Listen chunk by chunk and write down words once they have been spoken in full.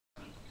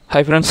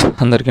Hi friends,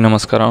 అందరికీ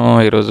నమస్కారం.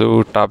 ఈరోజు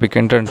టాపిక్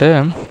ఏంటంటే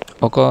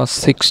ఒక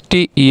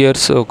 60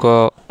 ఇయర్స్ ఒక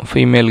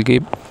ఫీమేల్కి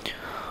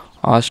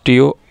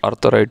osteo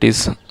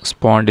arthritis,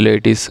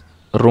 spondylitis,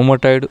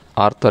 rheumatoid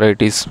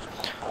arthritis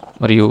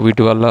మరియు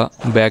వీటి వల్ల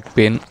బ్యాక్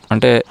పెయిన్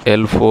అంటే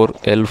L4,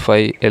 L5,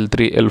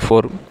 L3,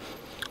 L4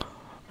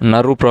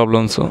 nerve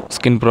problems,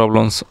 skin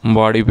problems,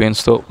 body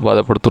పెయిన్స్తో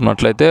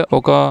బాధపడుతున్నట్లయితే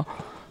ఒక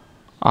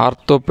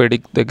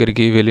ఆర్థోపెడిక్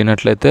దగ్గరికి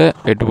వెళ్ళినట్లయితే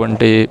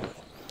ఎటువంటి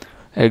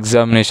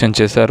ఎగ్జామినేషన్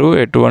చేశారు,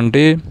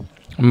 ఎటువంటి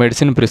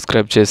మెడిసిన్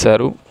ప్రిస్క్రైబ్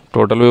చేశారు,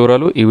 టోటల్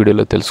వివరాలు ఈ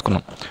వీడియోలో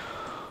తెలుసుకున్నాం.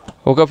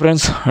 ఓకే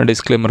ఫ్రెండ్స్,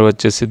 డిస్క్లైమర్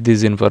వచ్చేసి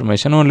this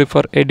information only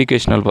for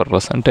educational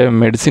purpose, అంటే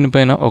మెడిసిన్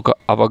పైన ఒక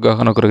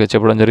అవగాహన కొరగా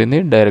చెప్పడం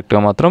జరిగింది.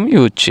 డైరెక్ట్గా మాత్రం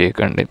యూజ్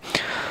చేయకండి.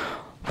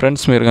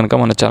 ఫ్రెండ్స్, మీరు కనుక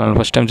మన ఛానల్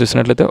ఫస్ట్ టైం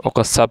చూసినట్లయితే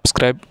ఒక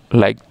సబ్స్క్రైబ్,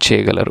 లైక్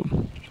చేయగలరు.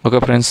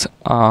 ఓకే ఫ్రెండ్స్,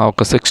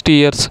 ఒక 60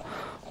 ఇయర్స్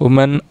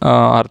ఉమెన్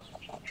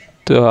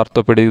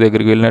ఆర్థోపెడిక్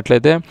దగ్గరికి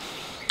వెళ్ళినట్లయితే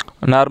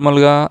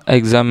నార్మల్గా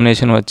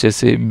ఎగ్జామినేషన్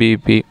వచ్చేసి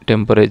బీపీ,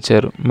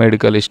 టెంపరేచర్,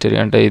 మెడికల్ హిస్టరీ,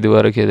 అంటే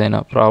ఇదివరకు ఏదైనా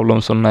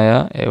ప్రాబ్లమ్స్ ఉన్నాయా,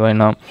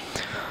 ఏవైనా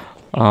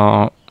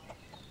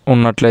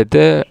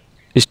ఉన్నట్లయితే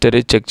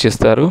హిస్టరీ చెక్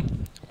చేస్తారు.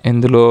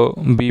 ఇందులో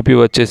బీపీ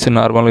వచ్చేసి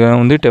నార్మల్గానే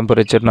ఉంది,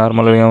 టెంపరేచర్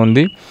నార్మల్గా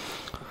ఉంది,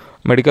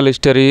 మెడికల్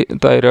హిస్టరీ,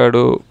 థైరాయిడ్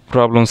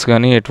ప్రాబ్లమ్స్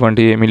కానీ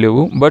ఎటువంటి ఏమీ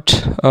లేవు. బట్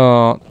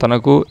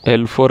తనకు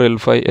L4,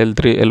 L5,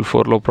 L3,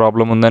 L4లో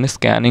ప్రాబ్లం ఉందని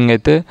స్కానింగ్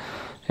అయితే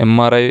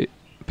MRI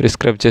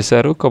ప్రిస్క్రైబ్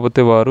చేశారు.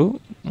 కాకపోతే వారు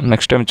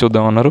నెక్స్ట్ టైం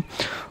చూద్దామన్నారు.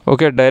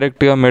 ఓకే,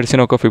 డైరెక్ట్గా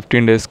మెడిసిన్ ఒక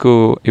 15 డేస్కు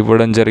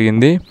ఇవ్వడం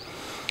జరిగింది.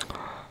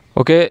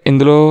 ఓకే,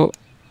 ఇందులో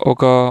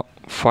ఒక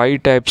 5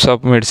 టైప్స్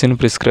ఆఫ్ మెడిసిన్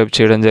ప్రిస్క్రైబ్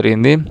చేయడం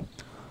జరిగింది.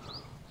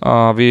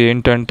 అవి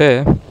ఏంటంటే,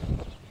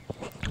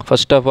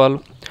 ఫస్ట్ ఆఫ్ ఆల్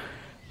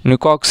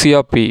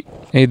నికాక్సియా పి.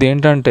 ఇది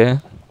ఏంటంటే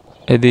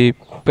ఇది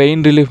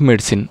పెయిన్ రిలీఫ్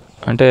మెడిసిన్,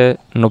 అంటే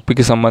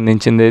నొప్పికి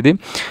సంబంధించింది.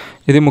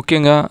 ఇది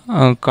ముఖ్యంగా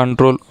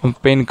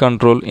pain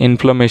control,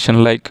 inflammation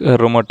like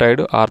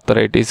rheumatoid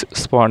arthritis,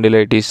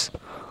 spondylitis,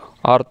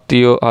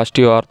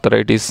 osteo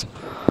arthritis,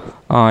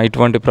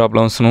 ఇటువంటి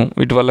ప్రాబ్లమ్స్ను,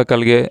 వీటి వల్ల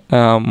కలిగే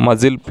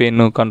మజిల్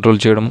పెయిన్ను కంట్రోల్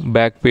చేయడం,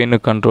 బ్యాక్ పెయిన్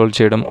కంట్రోల్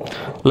చేయడం,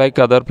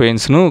 లైక్ అదర్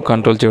పెయిన్స్ను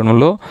కంట్రోల్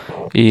చేయడంలో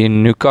ఈ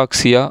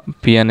నికాక్సియా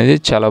పి అనేది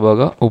చాలా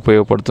బాగా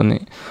ఉపయోగపడుతుంది.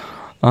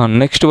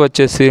 నెక్స్ట్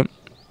వచ్చేసి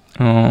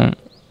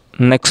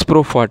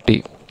నెక్స్ప్రో 40.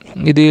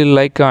 ఇది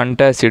లైక్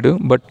అంటాసిడ్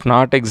బట్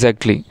నాట్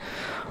ఎగ్జాక్ట్లీ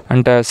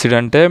అంటాసిడ్.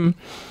 అంటే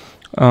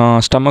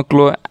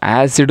స్టమక్లో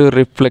యాసిడ్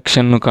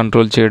రిఫ్లెక్షన్ను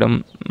కంట్రోల్ చేయడం,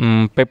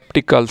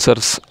 peptic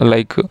ulcers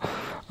like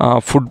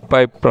food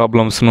pipe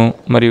ప్రాబ్లమ్స్ను,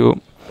 మరియు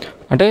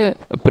అంటే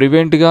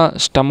ప్రివెంట్గా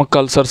స్టమక్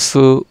అల్సర్స్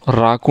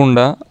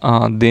రాకుండా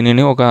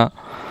దీనిని ఒక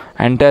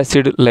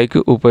యాంటాసిడ్ లైక్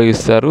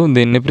ఉపయోగిస్తారు.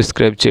 దీన్ని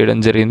ప్రిస్క్రైబ్ చేయడం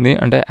జరిగింది.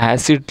 అంటే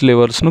యాసిడ్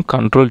లెవెల్స్ను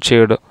కంట్రోల్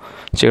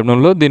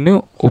చేయడంలో దీన్ని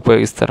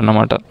ఉపయోగిస్తారు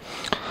అన్నమాట.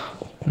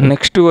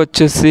 నెక్స్ట్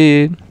వచ్చేసి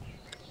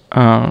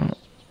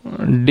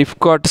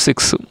డిఫ్కాట్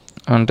 6,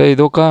 అంటే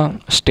ఇది ఒక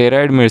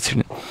స్టెరాయిడ్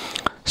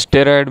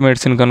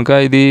మెడిసిన్ కనుక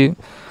ఇది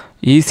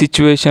ఈ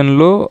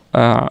సిచ్యువేషన్లో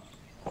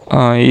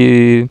ఈ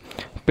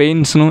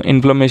పెయిన్స్ను,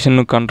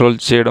 ఇన్ఫ్లమేషన్ను కంట్రోల్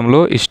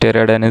చేయడంలో ఈ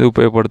స్టెరాయిడ్ అనేది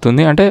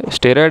ఉపయోగపడుతుంది. అంటే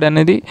స్టెరాయిడ్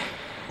అనేది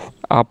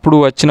అప్పుడు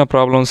వచ్చిన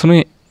ప్రాబ్లమ్స్ను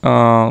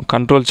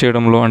కంట్రోల్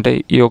చేయడంలో, అంటే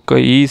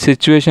ఈ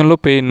సిచ్యువేషన్లో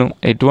పెయిన్,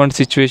 ఎటువంటి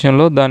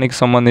సిచ్యువేషన్లో దానికి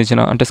సంబంధించిన,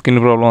 అంటే స్కిన్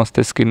ప్రాబ్లం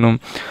వస్తే స్కిన్,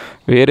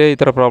 వేరే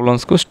ఇతర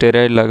ప్రాబ్లమ్స్కు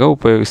స్టెరాయిడ్ లాగా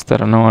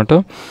ఉపయోగిస్తారన్నమాట.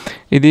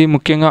 ఇది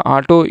ముఖ్యంగా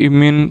ఆటో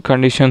ఇమ్యూన్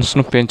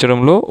కండిషన్స్ను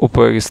పెంచడంలో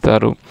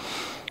ఉపయోగిస్తారు.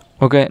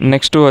 ఓకే,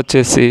 నెక్స్ట్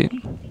వచ్చేసి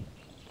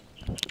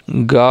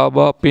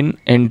గాబాపిన్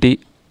NT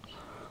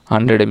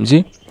 100 mg.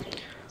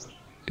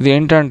 ఇది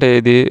ఏంటంటే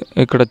ఇది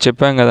ఇక్కడ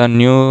చెప్పాం కదా,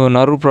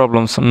 నర్వ్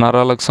ప్రాబ్లమ్స్,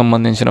 నరాలకు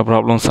సంబంధించిన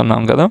ప్రాబ్లమ్స్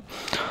అన్నాం కదా.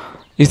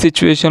 ఈ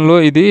సిచ్యువేషన్లో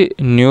ఇది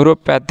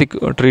న్యూరోపాథిక్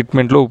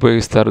ట్రీట్మెంట్లో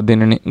ఉపయోగిస్తారు.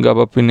 దీనిని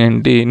గాబాపిన్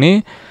NTని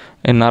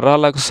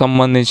నరాలకు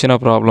సంబంధించిన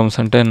ప్రాబ్లమ్స్,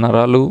 అంటే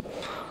నరాలు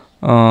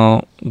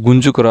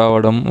గుంజుకు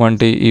రావడం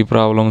వంటి ఈ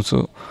ప్రాబ్లమ్స్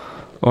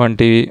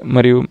వంటివి.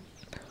 మరియు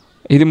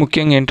ఇది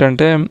ముఖ్యంగా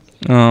ఏంటంటే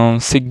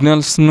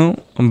సిగ్నల్స్ను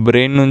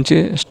బ్రెయిన్ నుంచి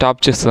స్టాప్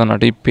చేస్తుంది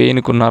అన్నట్టు. ఈ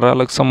పెయిన్కు,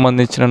 నరాలకు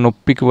సంబంధించిన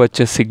నొప్పికి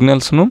వచ్చే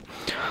సిగ్నల్స్ను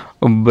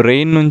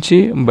బ్రెయిన్ నుంచి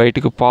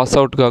బయటకు పాస్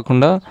అవుట్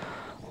కాకుండా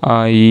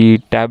ఈ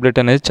ట్యాబ్లెట్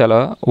అనేది చాలా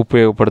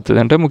ఉపయోగపడుతుంది.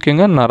 అంటే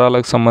ముఖ్యంగా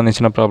నరాలకు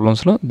సంబంధించిన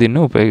ప్రాబ్లమ్స్లో దీన్ని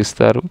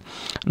ఉపయోగిస్తారు.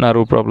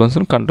 నర్వ్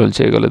ప్రాబ్లమ్స్ను కంట్రోల్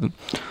చేయగలదు.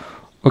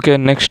 Okay,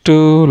 next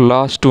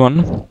last one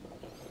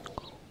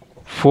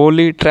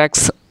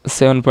ఫోలిట్రాక్స్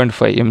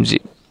 7.5 mg.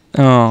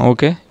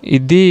 Okay,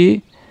 ఇది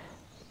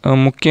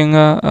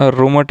ముఖ్యంగా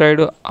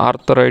రొమటాయిడ్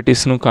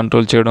ఆర్థరైటిస్ను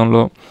కంట్రోల్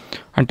చేయడంలో,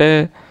 అంటే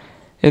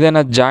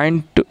ఏదైనా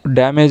జాయింట్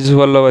డ్యామేజ్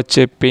వల్ల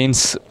వచ్చే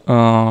పెయిన్స్,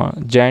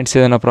 జాయింట్స్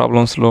ఏదైనా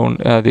ప్రాబ్లమ్స్లో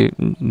అది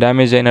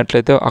డ్యామేజ్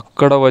అయినట్లయితే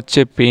అక్కడ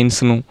వచ్చే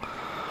పెయిన్స్ను,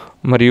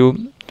 మరియు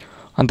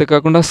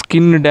అంతేకాకుండా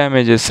స్కిన్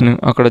డ్యామేజెస్ను,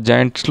 అక్కడ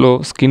జాయింట్స్లో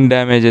స్కిన్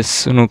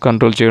డ్యామేజెస్ను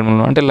కంట్రోల్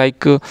చేయడంలో, అంటే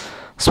లైక్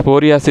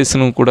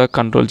స్పోరియాసిస్ను కూడా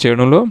కంట్రోల్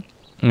చేయడంలో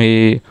ఈ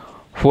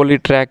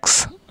ఫోలిట్రాక్స్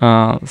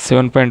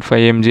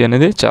 7.5 mg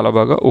అనేది చాలా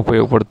బాగా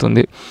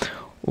ఉపయోగపడుతుంది.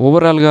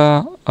 ఓవరాల్గా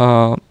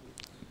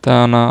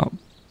తన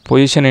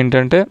పొజిషన్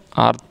ఏంటంటే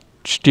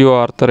osteo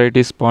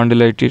arthritis,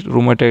 spondylitis,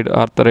 rheumatoid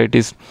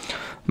arthritis,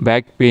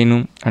 back pain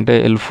అంటే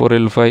L4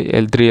 L5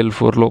 L3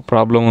 L4లో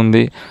ప్రాబ్లం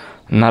ఉంది,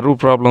 నర్వ్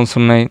ప్రాబ్లమ్స్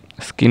ఉన్నాయి,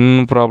 స్కిన్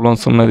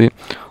ప్రాబ్లమ్స్ ఉన్నది,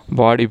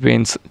 బాడీ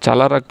పెయిన్స్,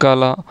 చాలా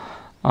రకాల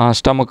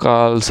స్టమక్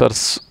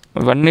అల్సర్స్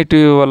ఇవన్నిటి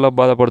వల్ల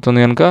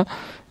బాధపడుతుంది కనుక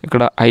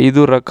ఇక్కడ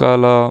 5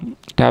 రకాల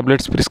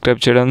ట్యాబ్లెట్స్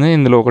ప్రిస్క్రైబ్ చేయడం.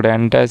 ఇందులో ఒకటి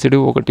యాంటాసిడ్,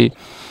 ఒకటి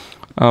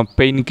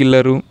పెయిన్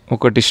కిల్లరు,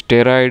 ఒకటి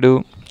స్టెరాయిడ్,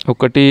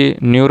 ఒకటి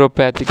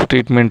న్యూరోపాథిక్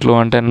ట్రీట్మెంట్లో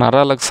అంటే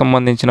నరాలకు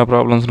సంబంధించిన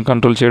ప్రాబ్లమ్స్ని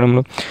కంట్రోల్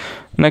చేయడంలో,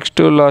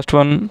 next last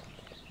one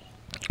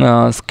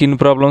skin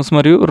problems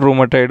మరియు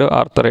రూమటైడ్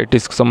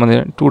ఆర్థరైటిస్కి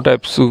సంబంధించిన 2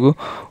 టైప్స్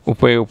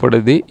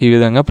ఉపయోగపడేది ఈ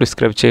విధంగా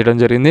ప్రిస్క్రైబ్ చేయడం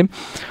జరిగింది.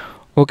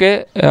 ఓకే,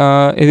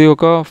 ఇది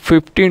ఒక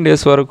 15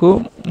 డేస్ వరకు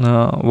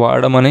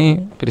వాడమని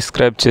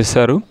ప్రిస్క్రైబ్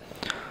చేశారు.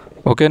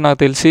 ఓకే, నాకు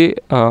తెలిసి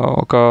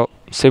ఒక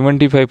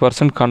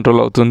 75% కంట్రోల్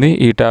అవుతుంది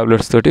ఈ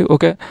ట్యాబ్లెట్స్ తోటి.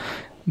 ఓకే,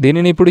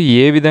 దీనిని ఇప్పుడు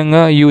ఏ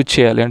విధంగా యూజ్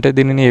చేయాలి అంటే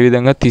దీనిని ఏ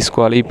విధంగా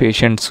తీసుకోవాలి ఈ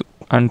పేషెంట్స్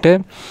అంటే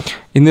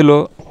ఇందులో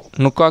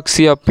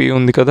నుకాక్సియా పి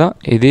ఉంది కదా,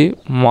 ఇది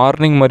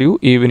మార్నింగ్ మరియు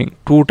ఈవినింగ్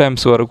 2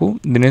 టైమ్స్ వరకు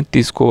దీన్ని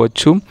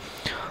తీసుకోవచ్చు.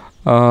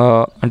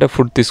 అంటే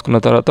ఫుడ్ తీసుకున్న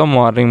తర్వాత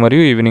మార్నింగ్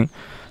మరియు ఈవినింగ్.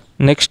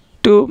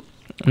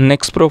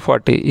 నెక్స్ప్రో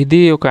 40 ఇది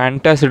ఒక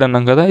యాంటాసిడ్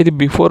అన్నాం కదా, ఇది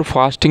బిఫోర్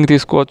ఫాస్టింగ్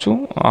తీసుకోవచ్చు,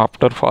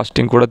 ఆఫ్టర్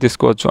ఫాస్టింగ్ కూడా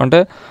తీసుకోవచ్చు.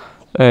 అంటే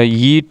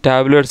ఈ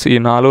ట్యాబ్లెట్స్ ఈ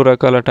 4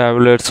 రకాల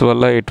ట్యాబ్లెట్స్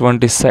వల్ల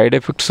ఎటువంటి సైడ్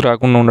ఎఫెక్ట్స్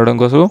రాకుండా ఉండడం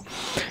కోసం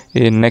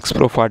ఈ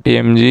నెక్స్ప్రో 40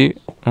 mg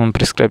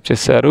ప్రిస్క్రైబ్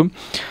చేశారు.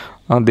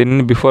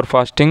 దీన్ని బిఫోర్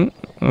ఫాస్టింగ్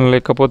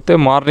లేకపోతే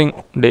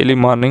డైలీ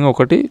మార్నింగ్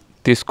ఒకటి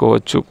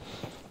తీసుకోవచ్చు.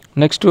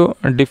 నెక్స్ట్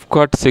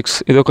డిఫ్కాట్ 6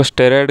 ఇది ఒక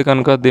స్టెరాయిడ్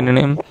కనుక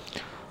దీనిని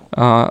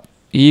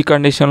ఈ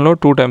కండిషన్లో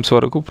 2 టైమ్స్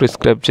వరకు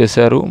ప్రిస్క్రైబ్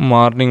చేశారు,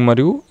 మార్నింగ్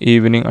మరియు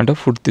ఈవినింగ్ అంటే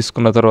ఫుడ్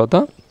తీసుకున్న తర్వాత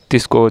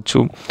తీసుకోవచ్చు.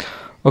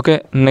 ఓకే,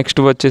 నెక్స్ట్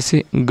వచ్చేసి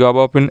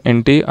గాబాపిన్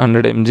NT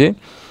 100 mg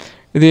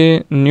ఇది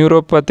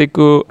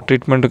న్యూరోపతిక్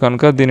ట్రీట్మెంట్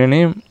కనుక దీనిని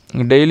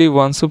డైలీ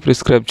వన్స్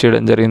ప్రిస్క్రైబ్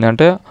చేయడం జరిగింది,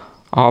 అంటే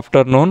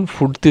ఆఫ్టర్నూన్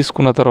ఫుడ్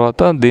తీసుకున్న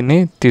తర్వాత దీన్ని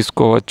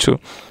తీసుకోవచ్చు.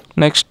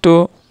 నెక్స్ట్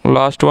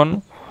లాస్ట్ వన్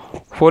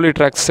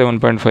ఫోలిట్రాక్స్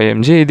 7.5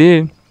 mg ఇది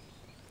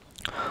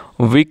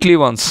వీక్లీ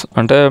వన్స్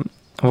అంటే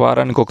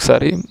వారానికి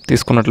ఒకసారి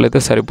తీసుకున్నట్లయితే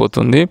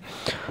సరిపోతుంది.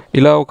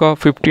 ఇలా ఒక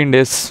 15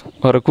 డేస్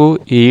వరకు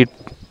ఈ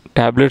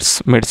ట్యాబ్లెట్స్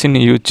మెడిసిన్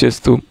యూజ్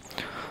చేస్తూ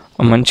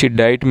మంచి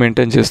డైట్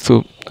మెయింటైన్ చేస్తూ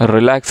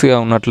రిలాక్స్గా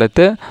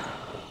ఉన్నట్లయితే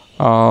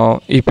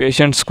ఈ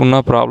పేషెంట్స్కి ఉన్న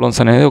ప్రాబ్లమ్స్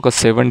అనేది ఒక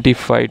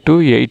 75 to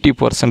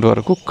 80%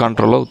 వరకు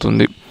కంట్రోల్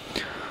అవుతుంది.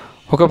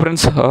 ఓకే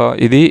ఫ్రెండ్స్,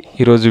 ఇది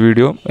ఈరోజు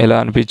వీడియో ఎలా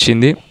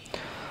అనిపించింది.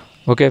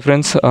 Okay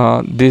friends,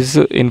 this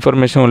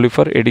information only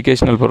for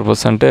educational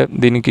purpose, అంటే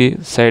దీనికి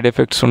సైడ్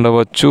ఎఫెక్ట్స్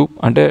ఉండవచ్చు,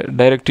 అంటే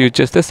డైరెక్ట్ యూజ్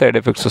చేస్తే సైడ్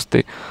ఎఫెక్ట్స్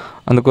వస్తాయి,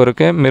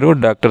 అందుకొరకే మీరు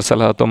డాక్టర్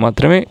సలహాతో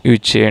మాత్రమే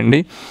యూజ్ చేయండి.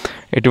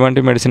 ఎటువంటి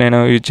మెడిసిన్ అయినా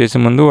యూజ్ చేసే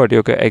ముందు వాటి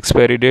యొక్క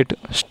ఎక్స్పైరీ డేట్,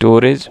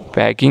 స్టోరేజ్,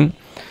 ప్యాకింగ్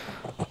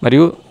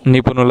మరియు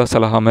నిపుణుల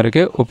సలహా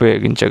మేరకే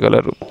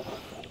ఉపయోగించగలరు.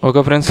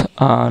 ఓకే ఫ్రెండ్స్,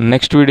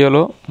 నెక్స్ట్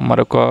వీడియోలో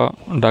మరొక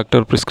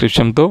డాక్టర్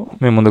ప్రిస్క్రిప్షన్తో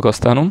మేము ముందుకు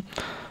వస్తాను.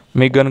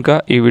 మీకు కనుక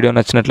ఈ వీడియో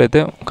నచ్చినట్లయితే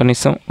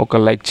కనీసం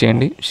ఒక లైక్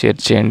చేయండి, షేర్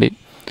చేయండి,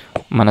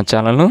 మన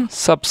ఛానల్ను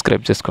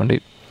సబ్స్క్రైబ్ చేసుకోండి.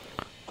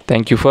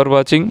 Thank you for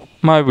watching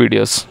my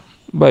videos.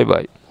 Bye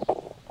bye.